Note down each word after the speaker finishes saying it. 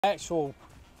Actual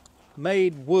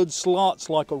made wood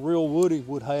slots like a real woody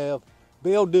would have.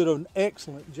 Bill did an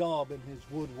excellent job in his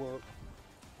woodwork.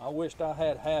 I wished I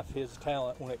had half his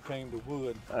talent when it came to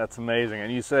wood. That's amazing.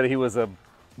 And you said he was a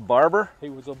barber? He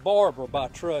was a barber by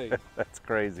trade. That's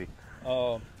crazy.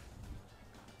 And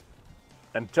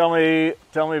tell me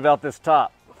about this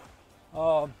top.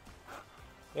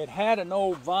 It had an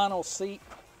old vinyl seat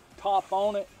top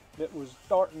on it that was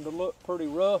starting to look pretty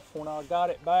rough when I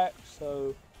got it back,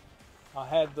 so I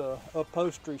had the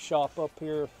upholstery shop up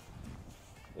here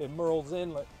in Murrells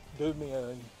Inlet do me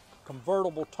a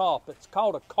convertible top. It's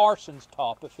called a Carson's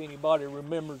top, if anybody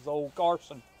remembers the old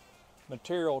Carson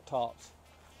material tops.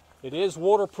 It is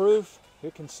waterproof.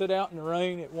 It can sit out in the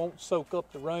rain. It won't soak up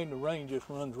the rain. The rain just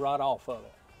runs right off of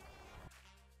it.